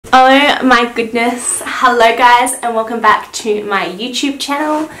Oh my goodness, hello guys and welcome back to my YouTube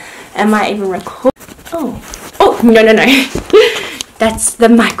channel. Am I even recording? Oh no that's the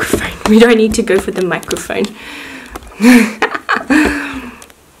microphone. We don't need to go for the microphone.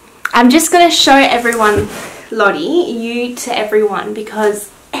 I'm just gonna show everyone Lottie, you to everyone,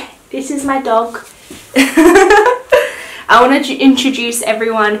 because this is my dog. I want to introduce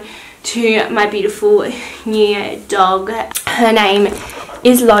everyone to my beautiful new dog. Her name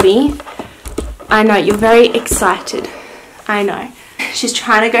is Lottie. I know, you're very excited. I know. She's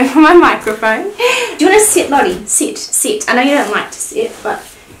trying to go for my microphone. Do you want to sit, Lottie? Sit, sit. I know you don't like to sit, but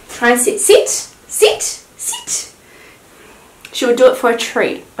try and sit. Sit, sit, sit. She would do it for a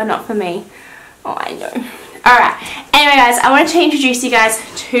treat, but not for me. Oh, I know. Alright, anyway guys, I wanted to introduce you guys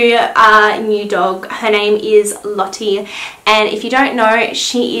to our new dog. Her name is Lottie, and if you don't know,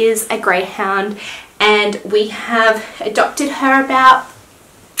 she is a greyhound, and we have adopted her about,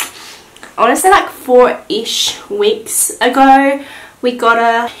 I want to say like 4-ish weeks ago. We got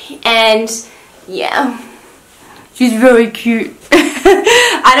her, and yeah, she's very cute.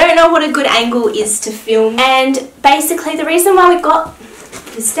 I don't know what a good angle is to film, and basically the reason why we got,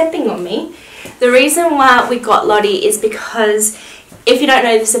 you're stepping on me. The reason why we got Lottie is because, if you don't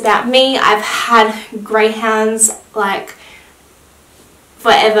know this about me, I've had greyhounds like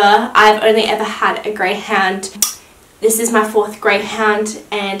forever. I've only ever had a greyhound. This is my 4th greyhound,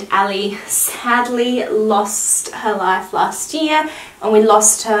 and Ali sadly lost her life last year, and we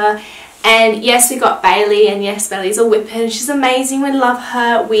lost her. And yes, we got Bailey, and yes, Bailey's a whippet. She's amazing. We love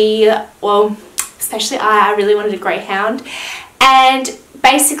her. Well, especially I really wanted a greyhound. And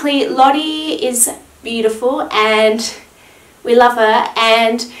basically, Lottie is beautiful and we love her,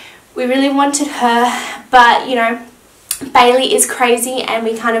 and we really wanted her, but you know, Bailey is crazy, and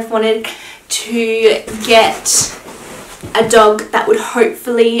we kind of wanted to get a dog that would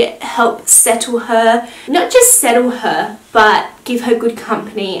hopefully help settle her. Not just settle her, but give her good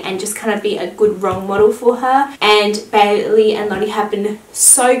company and just kind of be a good role model for her. And Bailey and Lottie have been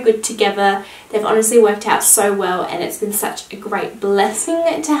so good together. They've honestly worked out so well, and it's been such a great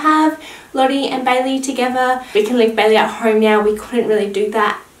blessing to have Lottie and Bailey together. We can leave Bailey at home now. We couldn't really do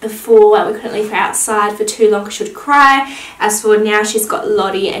that before. We couldn't leave her outside for too long because she would cry. As for now, she's got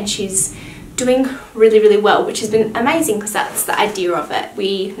Lottie, and she's doing really well, which has been amazing because that's the idea of it.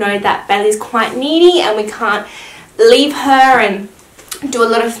 We know that Bailey's quite needy, and we can't leave her and do a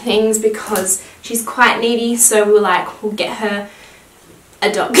lot of things because she's quite needy, so we were like, we'll get her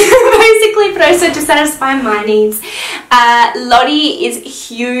a dog basically, but also to satisfy my needs. Lottie is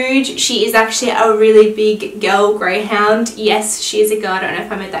huge. She is actually a really big girl greyhound. Yes, she is a girl. I don't know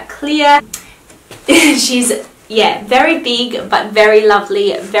if I made that clear. She's, yeah, very big but very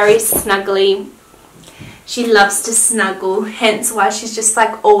lovely, very snuggly. She loves to snuggle, hence why she's just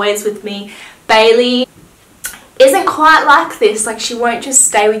like always with me. Bailey isn't quite like this. Like, she won't just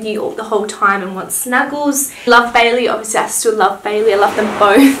stay with you the whole time and want snuggles. Love Bailey, obviously I still love Bailey. I love them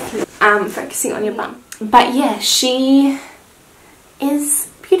both. Focusing on your bum. But yeah, she is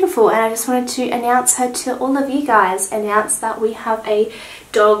beautiful, and I just wanted to announce her to all of you guys. Announce that we have a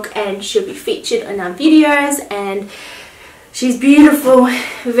dog, and she'll be featured in our videos, and she's beautiful,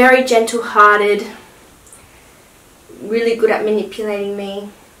 very gentle-hearted, really good at manipulating me.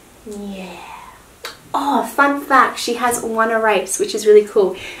 Yeah. Oh, fun fact, she has won a race, which is really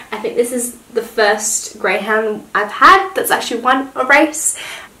cool. I think this is the first greyhound I've had that's actually won a race.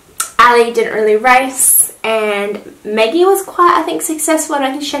 Ali didn't really race, and Maggie was quite, I think, successful. I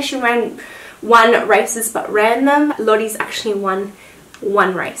don't think she actually won races, but ran them. Lottie's actually won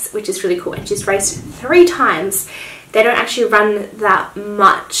 1 race, which is really cool, and she's raced 3 times. They don't actually run that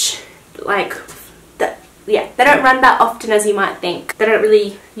much, like, yeah, they don't run that often as you might think. They don't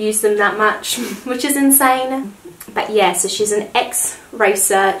really use them that much, which is insane. But yeah, so she's an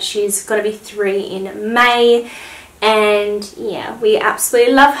ex-racer. She's going to be 3 in May. And yeah, we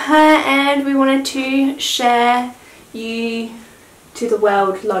absolutely love her, and we wanted to share you to the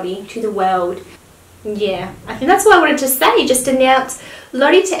world, Lottie, to the world. Yeah, I think that's what I wanted to say. Just announce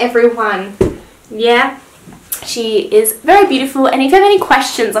Lottie to everyone. Yeah. She is very beautiful, and if you have any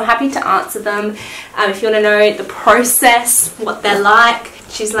questions, I'm happy to answer them. If you want to know the process, what they're like.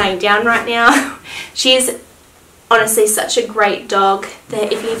 She's laying down right now. She's honestly such a great dog.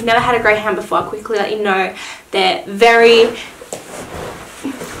 If you've never had a greyhound before, I'll quickly let you know. They're very,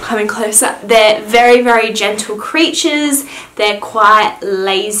 coming closer, they're very gentle creatures. They're quite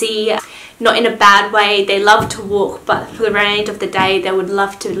lazy. Not in a bad way. They love to walk, but for the remainder of the day, they would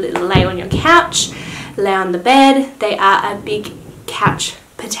love to lay on your couch, lay on the bed. They are a big couch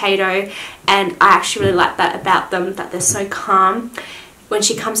potato, and I actually really like that about them, that they're so calm. when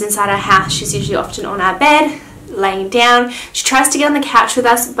she comes inside our house, she's usually often on our bed, laying down. She tries to get on the couch with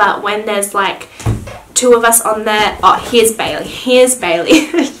us, but when there's like 2 of us on there, oh, here's Bailey,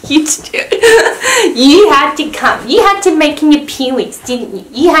 you had to come, you had to make an appearance, didn't you?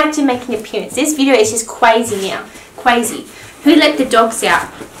 You had to make an appearance. This video is just crazy now, crazy. Who let the dogs out?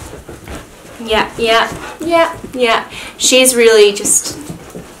 Yeah. She's really just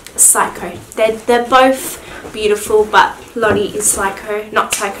psycho. They're both beautiful, but Lottie is psycho,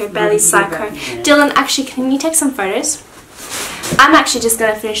 not psycho, Bailey's psycho. Dylan, actually, can you take some photos? I'm actually just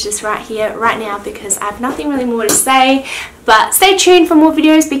going to finish this right here, right now, because I have nothing really more to say. But stay tuned for more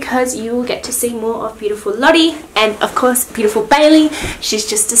videos, because you will get to see more of beautiful Lottie and, of course, beautiful Bailey. She's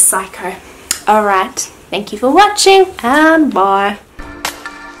just a psycho. Alright, thank you for watching, and bye.